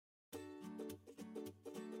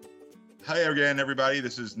Hi again, everybody.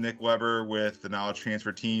 This is Nick Weber with the Knowledge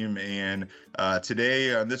Transfer Team, and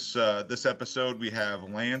today on this episode we have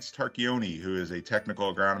Lance Tarochione, who is a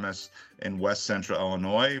technical agronomist in West Central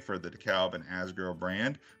Illinois for the DEKALB and Asgrow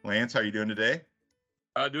brand. Lance, how are you doing today?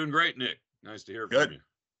 Doing great, Nick. Nice to hear Good. from you.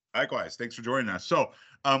 Likewise. Thanks for joining us. So,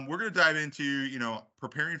 we're going to dive into,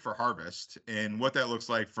 preparing for harvest and what that looks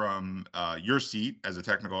like from your seat as a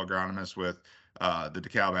technical agronomist with the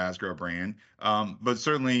DEKALB Asgrow brand. But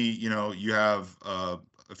certainly, you have a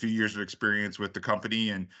few years of experience with the company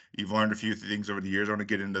and you've learned a few things over the years. I want to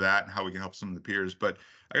get into that and how we can help some of the peers. But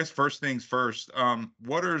I guess first things first,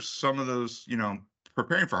 what are some of those,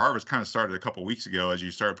 preparing for harvest kind of started a couple weeks ago as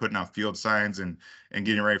you started putting out field signs and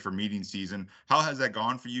getting ready for meeting season. How has that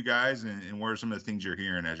gone for you guys, and what are some of the things you're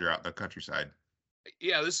hearing as you're out the countryside?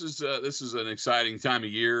 Yeah, this is an exciting time of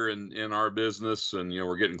year in our business, and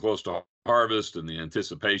we're getting close to harvest and the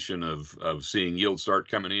anticipation of seeing yield start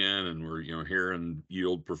coming in, and we're hearing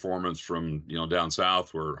yield performance from down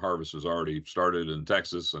south where harvest has already started in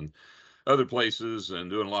Texas and other places,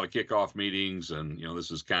 and doing a lot of kickoff meetings. And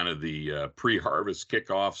this is kind of the pre-harvest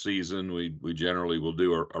kickoff season. We generally will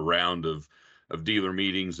do a round of dealer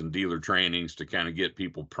meetings and dealer trainings to kind of get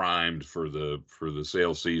people primed for the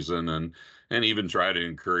sales season, and even try to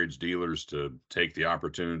encourage dealers to take the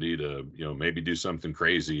opportunity to maybe do something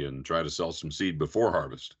crazy and try to sell some seed before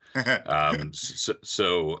harvest. We're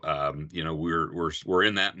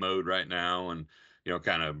in that mode right now, and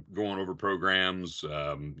kind of going over programs,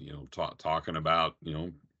 talking about,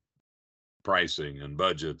 pricing and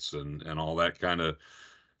budgets and all that kind of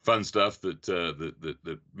fun stuff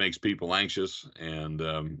that makes people anxious, and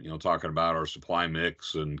talking about our supply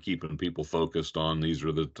mix and keeping people focused on these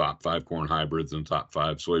are the top 5 corn hybrids and top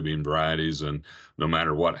 5 soybean varieties, and no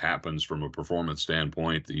matter what happens from a performance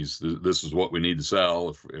standpoint, this is what we need to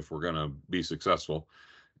sell if we're going to be successful.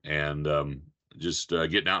 And just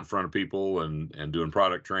getting out in front of people and doing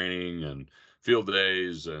product training and field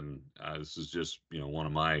days. And this is just, one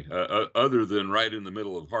of my, other than right in the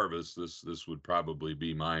middle of harvest, this would probably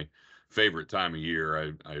be my favorite time of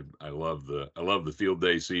year. I love the field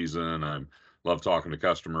day season. I love talking to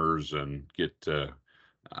customers and get,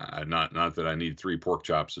 not that I need 3 pork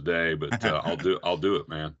chops a day, but I'll do it,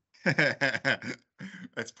 man.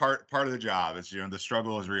 That's part of the job. It's the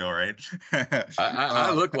struggle is real, right?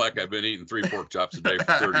 I look like I've been eating 3 pork chops a day for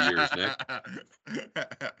 30 years, Nick.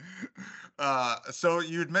 So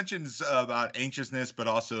you had mentioned about anxiousness, but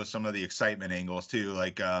also some of the excitement angles too.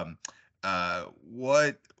 Like,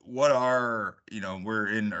 what are we're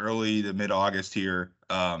in early to mid-August here,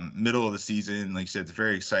 middle of the season. Like you said, it's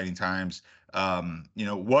very exciting times.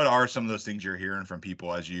 What are some of those things you're hearing from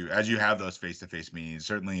people as you have those face-to-face meetings?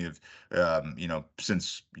 Certainly, if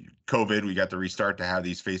since COVID, we got the restart to have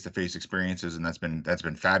these face-to-face experiences, and that's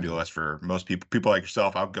been fabulous for most people like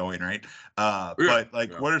yourself, outgoing, right? But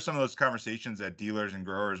like, what are some of those conversations that dealers and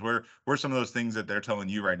growers? Where are some of those things that they're telling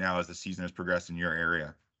you right now as the season has progressed in your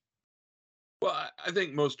area? Well, I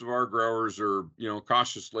think most of our growers are,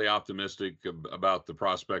 cautiously optimistic about the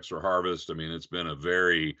prospects for harvest. I mean, it's been a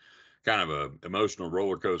very kind of a emotional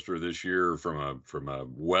roller coaster this year from a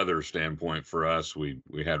weather standpoint for us. We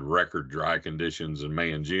had record dry conditions in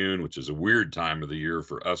May and June, which is a weird time of the year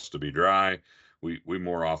for us to be dry. We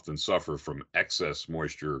more often suffer from excess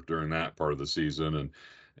moisture during that part of the season,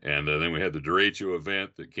 and then we had the derecho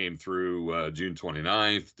event that came through June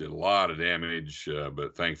 29th, did a lot of damage,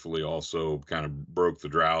 but thankfully also kind of broke the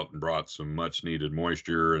drought and brought some much needed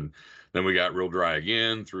moisture. And then we got real dry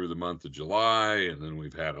again through the month of July, and then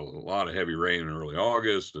we've had a lot of heavy rain in early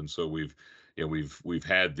August. And so we've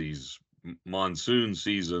had these monsoon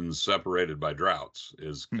seasons separated by droughts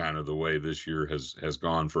is kind of the way this year has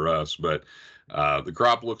gone for us. But the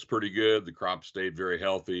crop looks pretty good. The crop stayed very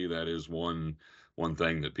healthy. That is one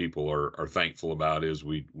thing that people are thankful about, is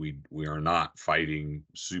we are not fighting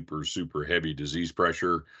super heavy disease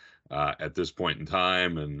pressure at this point in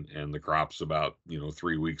time, and the crop's about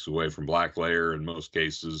 3 weeks away from black layer in most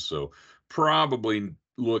cases, so probably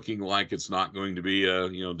looking like it's not going to be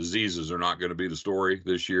diseases are not going to be the story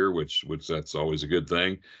this year, which that's always a good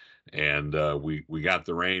thing. And we got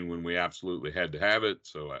the rain when we absolutely had to have it,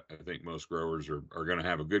 so I think most growers are going to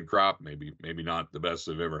have a good crop. Maybe not the best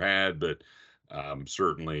they've ever had, but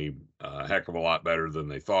certainly a heck of a lot better than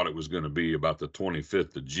they thought it was going to be about the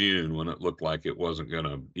 25th of June, when it looked like it wasn't going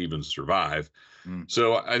to even survive.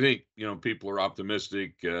 So I think people are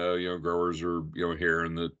optimistic. Growers are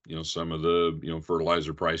hearing that some of the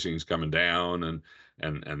fertilizer pricing is coming down,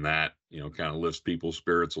 and that, kind of lifts people's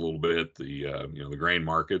spirits a little bit. The grain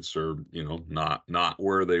markets are, not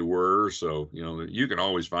where they were, so you can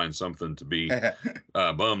always find something to be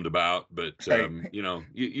bummed about, but Right.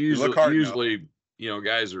 You look hard enough. usually,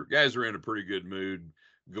 guys are in a pretty good mood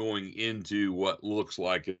going into what looks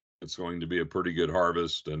like it's going to be a pretty good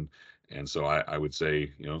harvest, and so I would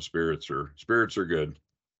say, spirits are good.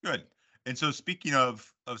 Good. And so speaking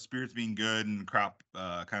of spirits being good and crop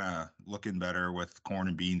kind of looking better with corn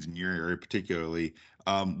and beans in your area particularly,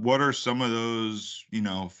 what are some of those,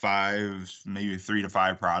 5, maybe 3 to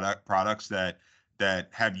 5 products that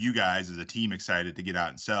have you guys as a team excited to get out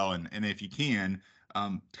and sell? And if you can,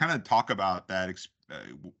 kind of talk about that,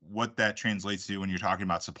 what that translates to when you're talking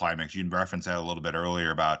about supply mix. You referenced that a little bit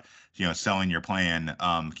earlier about, selling your plan.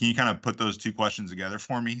 Can you kind of put those two questions together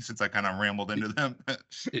for me, since I kind of rambled into them?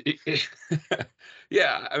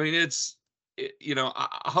 Yeah, I mean,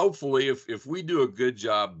 hopefully if we do a good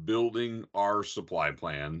job building our supply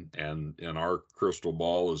plan, and our crystal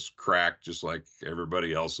ball is cracked just like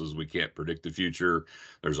everybody else's, we can't predict the future.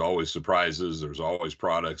 There's always surprises. There's always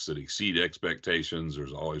products that exceed expectations.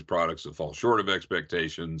 There's always products that fall short of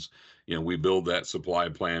expectations. We build that supply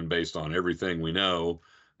plan based on everything we know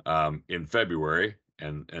in February.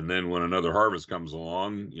 And then when another harvest comes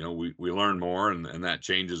along, we learn more, and that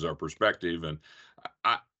changes our perspective. And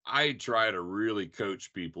I try to really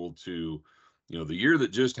coach people to, the year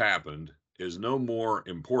that just happened is no more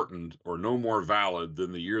important or no more valid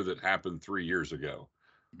than the year that happened 3 years ago.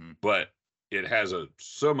 Mhm. But it has a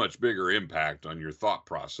so much bigger impact on your thought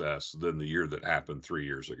process than the year that happened 3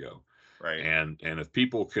 years ago. Right. And if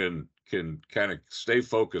people can kind of stay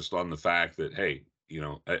focused on the fact that, hey,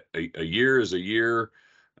 a year is a year,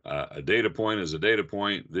 a data point is a data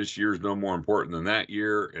point. This year is no more important than that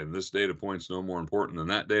year, and this data point's no more important than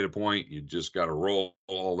that data point. You just got to roll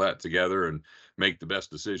all that together and make the best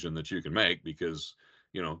decision that you can make, because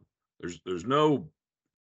there's no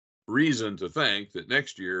reason to think that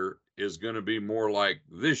next year is going to be more like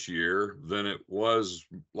this year than it was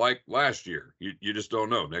like last year. You just don't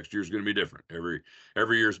know. Next year's going to be different.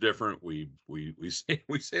 Every year's different. We say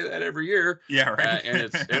that every year. Yeah, right. And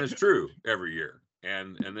it's true every year.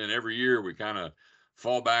 And then every year we kind of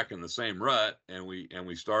fall back in the same rut, and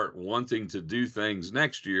we start wanting to do things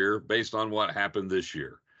next year based on what happened this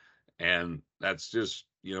year. And that's just,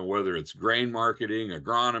 whether it's grain marketing,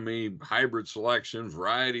 agronomy, hybrid selection,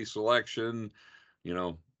 variety selection,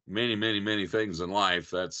 many, many, many things in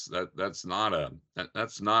life. That's not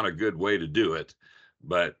a good way to do it.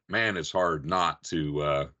 But man, it's hard not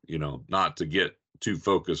to not to get too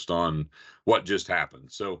focused on what just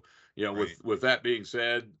happened. So, Right. with that being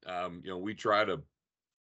said, we try to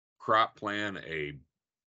crop plan a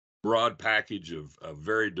broad package of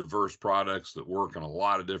very diverse products that work in a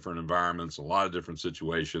lot of different environments, a lot of different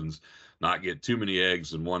situations, not get too many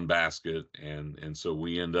eggs in one basket. And so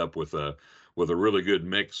we end up with a really good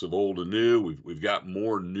mix of old and new. We've got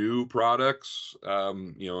more new products,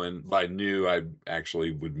 and by new, I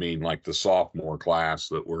actually would mean like the sophomore class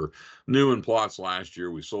that were new in plots last year.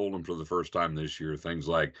 We sold them for the first time this year. Things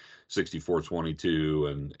like 6422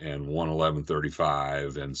 and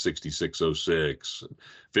 11135 and 6606,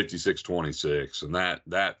 5626, and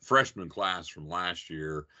that freshman class from last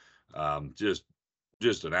year,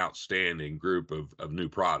 just an outstanding group of new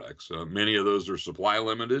products. Many of those are supply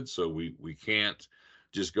limited, so we can't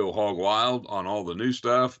just go hog wild on all the new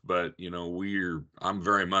stuff. But I'm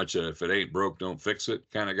very much a if it ain't broke, don't fix it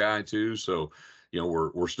kind of guy too. So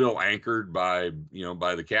we're still anchored by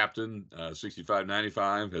the Captain.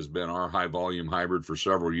 6595 has been our high volume hybrid for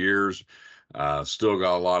several years. Still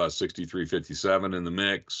got a lot of 6357 in the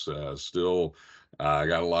mix. Still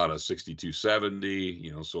got a lot of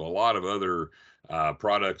 6270. So a lot of other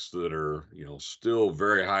products that are still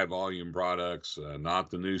very high volume products. Not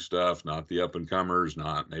the new stuff, not the up and comers,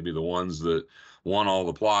 not maybe the ones that won all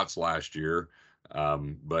the plots last year.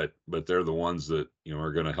 But they're the ones that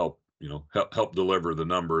are going to help deliver the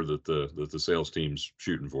number that the sales team's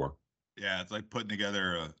shooting for. Yeah, it's like putting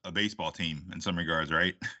together a baseball team in some regards,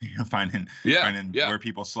 right? Finding where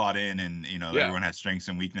people slot in, and everyone has strengths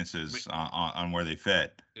and weaknesses on where they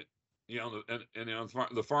fit.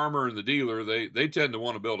 The farmer and the dealer, they tend to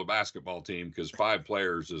want to build a basketball team because 5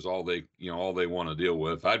 players is all they want to deal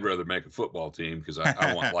with. I'd rather make a football team because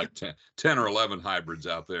I want like 10 or 11 hybrids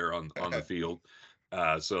out there on the field.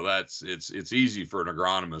 So it's easy for an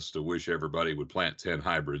agronomist to wish everybody would plant 10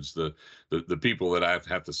 hybrids. The people that I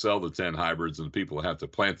have to sell the 10 hybrids and the people that have to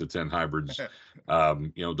plant the 10 hybrids,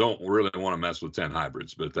 don't really want to mess with 10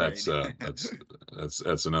 hybrids. But that's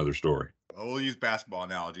another story. We'll use basketball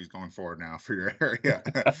analogies going forward now for your area.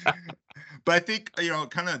 But I think,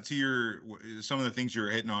 kind of to some of the things you were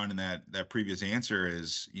hitting on in that previous answer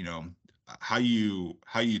is, how you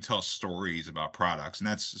tell stories about products. And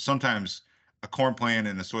that's sometimes a corn plant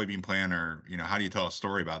and a soybean plant, or, how do you tell a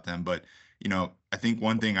story about them? But, I think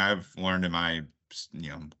one thing I've learned in my,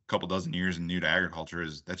 couple dozen years in new to agriculture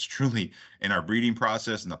is that's truly in our breeding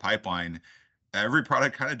process and the pipeline. Every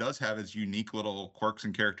product kind of does have its unique little quirks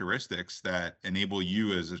and characteristics that enable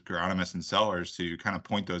you as agronomists and sellers to kind of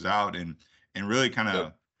point those out and really kind Yep.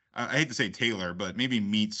 of, I hate to say tailor, but maybe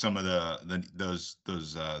meet some of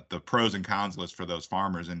the pros and cons list for those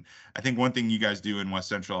farmers. And I think one thing you guys do in West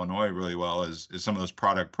Central Illinois really well is some of those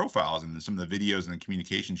product profiles and some of the videos and the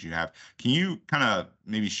communications you have. Can you kind of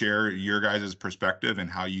maybe share your guys' perspective and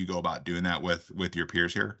how you go about doing that with your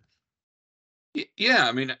peers here? Yeah,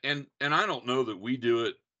 I mean, and I don't know that we do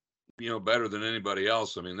it, better than anybody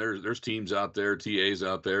else. I mean, there's teams out there, TAs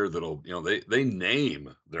out there that'll, they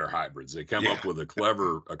name their hybrids. They come Yeah, up with a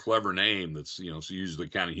clever name that's, so usually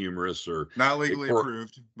kind of humorous, or not it legally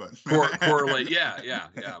approved, but correlate. Yeah.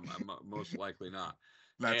 Most likely not.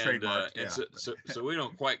 not And trademarked. and Yeah. so we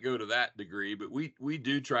don't quite go to that degree, but we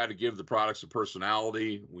do try to give the products a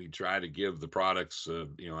personality. We try to give the products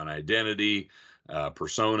an identity,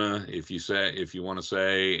 persona, if you want to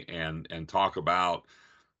say, and talk about,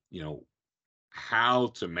 you know how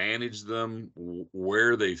to manage them,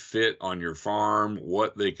 where they fit on your farm,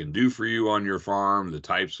 what they can do for you on your farm, the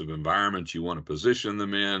types of environments you want to position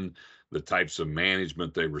them in, the types of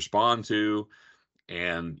management they respond to.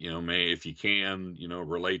 And if you can,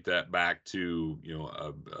 relate that back to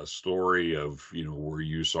a story of where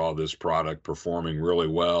you saw this product performing really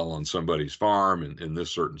well on somebody's farm in this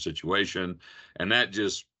certain situation. And that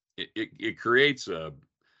just it creates a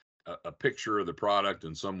picture of the product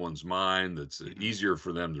in someone's mind that's easier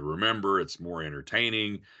for them to remember. It's more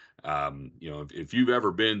entertaining. If you've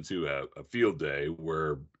ever been to a field day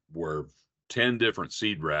where 10 different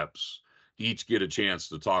seed reps each get a chance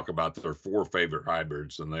to talk about their 4 favorite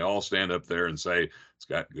hybrids, and they all stand up there and say, it's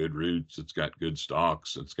got good roots, it's got good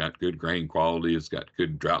stalks, it's got good grain quality, it's got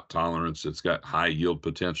good drought tolerance, it's got high yield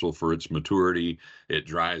potential for its maturity, it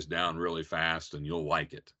dries down really fast, and you'll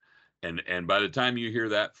like it. And by the time you hear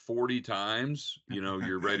that 40 times,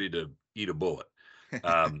 you're ready to eat a bullet.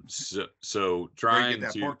 So Where you get trying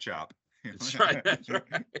that to pork chop. that's right.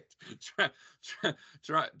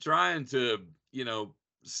 Trying to,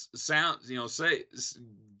 sound,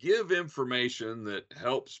 give information that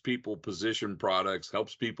helps people position products,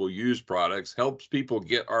 helps people use products, helps people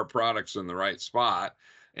get our products in the right spot,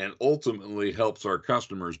 and ultimately helps our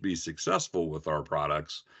customers be successful with our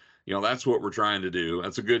products. That's what we're trying to do.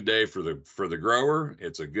 That's a good day for the grower.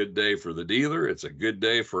 It's a good day for the dealer. It's a good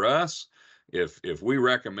day for us. If we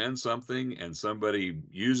recommend something and somebody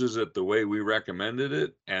uses it the way we recommended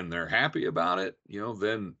it and they're happy about it,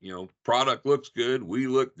 then product looks good, we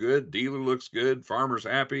look good, dealer looks good, farmer's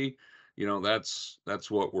happy. That's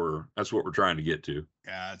what we're trying to get to.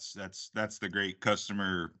 Yeah, that's the great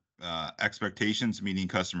customer expectations meeting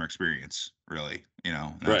customer experience, really.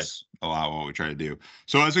 Right. That's a lot of what we try to do.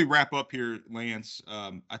 So as we wrap up here, Lance,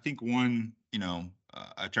 I think one,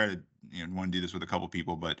 I try to want to do this with a couple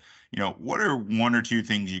people, but what are one or two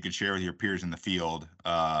things you could share with your peers in the field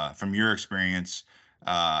from your experience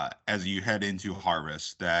as you head into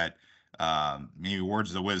harvest that maybe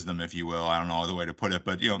words of wisdom, if you will. I don't know the way to put it,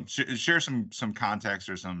 but share some context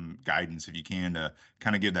or some guidance if you can to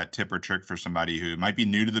kind of give that tip or trick for somebody who might be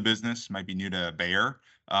new to the business, might be new to Bayer.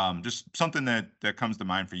 Just something that comes to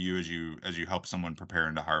mind for you as you help someone prepare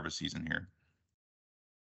into harvest season here.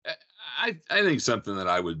 I think something that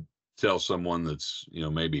I would tell someone that's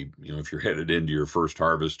maybe if you're headed into your first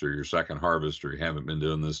harvest or your second harvest, or you haven't been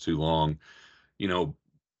doing this too long,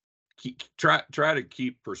 try to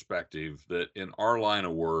keep perspective that in our line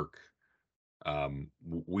of work,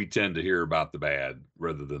 we tend to hear about the bad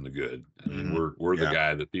rather than the good. I mean, we're the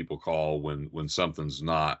guy that people call when something's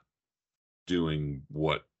not doing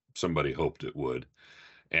what somebody hoped it would.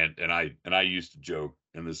 And I used to joke,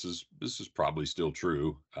 and this is probably still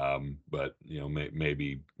true, but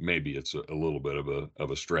maybe it's a little bit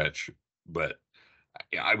of a stretch, but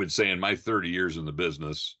I would say in my 30 years in the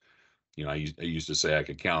business, I used to say I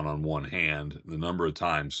could count on one hand the number of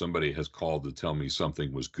times somebody has called to tell me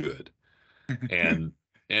something was good. And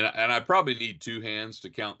I probably need 2 hands to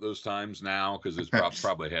count those times now, because it's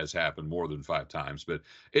probably has happened more than 5 times, but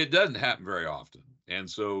it doesn't happen very often. And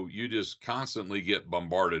so you just constantly get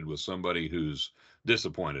bombarded with somebody who's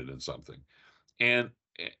disappointed in something. And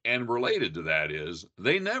related to that is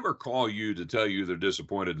they never call you to tell you they're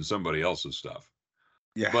disappointed in somebody else's stuff.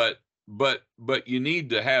 Yeah. But you need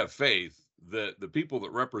to have faith the people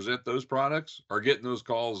that represent those products are getting those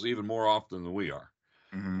calls even more often than we are.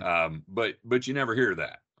 But you never hear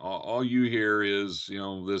that. All you hear is,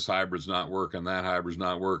 this hybrid's not working, that hybrid's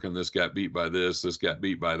not working, this got beat by this got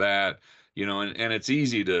beat by that, and it's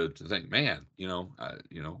easy to think, man,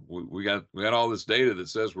 we got all this data that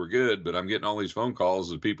says we're good, but I'm getting all these phone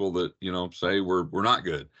calls of people that, say we're not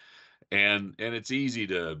good. And it's easy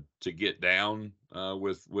to get down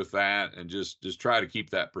with that, and just try to keep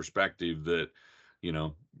that perspective that,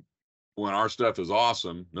 when our stuff is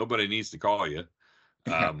awesome, nobody needs to call you.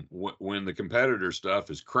 When the competitor stuff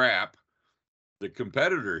is crap, the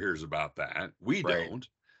competitor hears about that. We don't.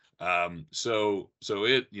 So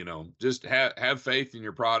it, just have faith in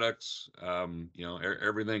your products.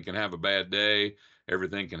 Everything can have a bad day.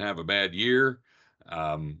 Everything can have a bad year.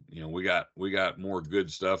 We got more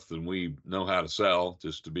good stuff than we know how to sell,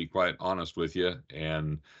 just to be quite honest with you.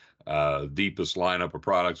 And deepest lineup of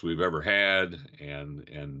products we've ever had,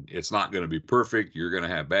 and it's not going to be perfect. You're going to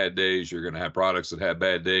have bad days. You're going to have products that have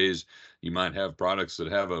bad days. You might have products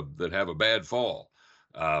that have a bad fall.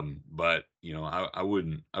 But I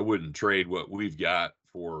wouldn't trade what we've got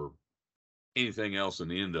for anything else in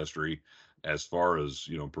the industry as far as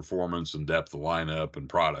performance and depth of lineup and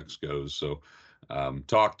products goes. So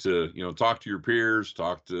talk to your peers,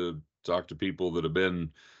 talk to people that have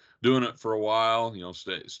been doing it for a while.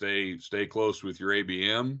 Stay close with your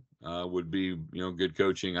ABM would be good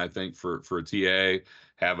coaching, I think, for a TA.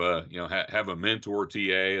 Have a mentor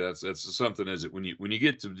TA. That's something. Is it when you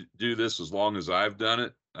get to do this as long as I've done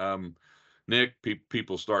it, Nick,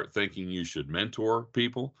 people start thinking you should mentor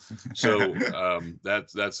people. So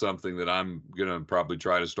that's something that I'm gonna probably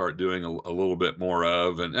try to start doing a little bit more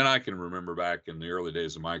of. And I can remember back in the early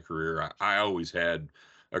days of my career, I always had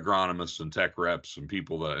agronomists and tech reps and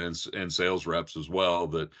people that and sales reps as well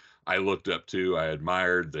that I looked up to, I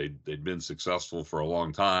admired. They'd been successful for a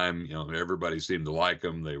long time. Everybody seemed to like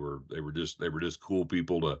them. They were just cool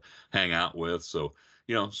people to hang out with. So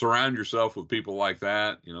surround yourself with people like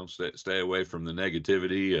that. Stay away from the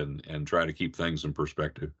negativity and try to keep things in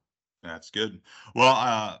perspective. That's good.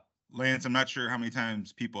 Well, Lance, I'm not sure how many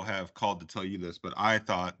times people have called to tell you this, but I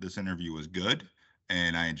thought this interview was good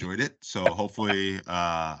and I enjoyed it. So hopefully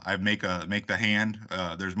I make the hand.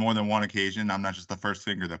 There's more than one occasion. I'm not just the first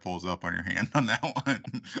finger that pulls up on your hand on that one.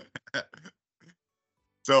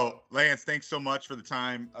 So Lance, thanks so much for the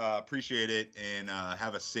time. Appreciate it, and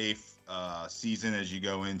have a safe season as you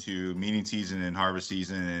go into meeting season and harvest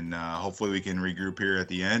season. And hopefully we can regroup here at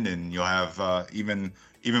the end, and you'll have even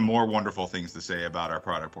more wonderful things to say about our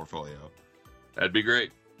product portfolio. That'd be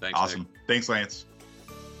great. Thanks. Awesome. Nick. Thanks, Lance.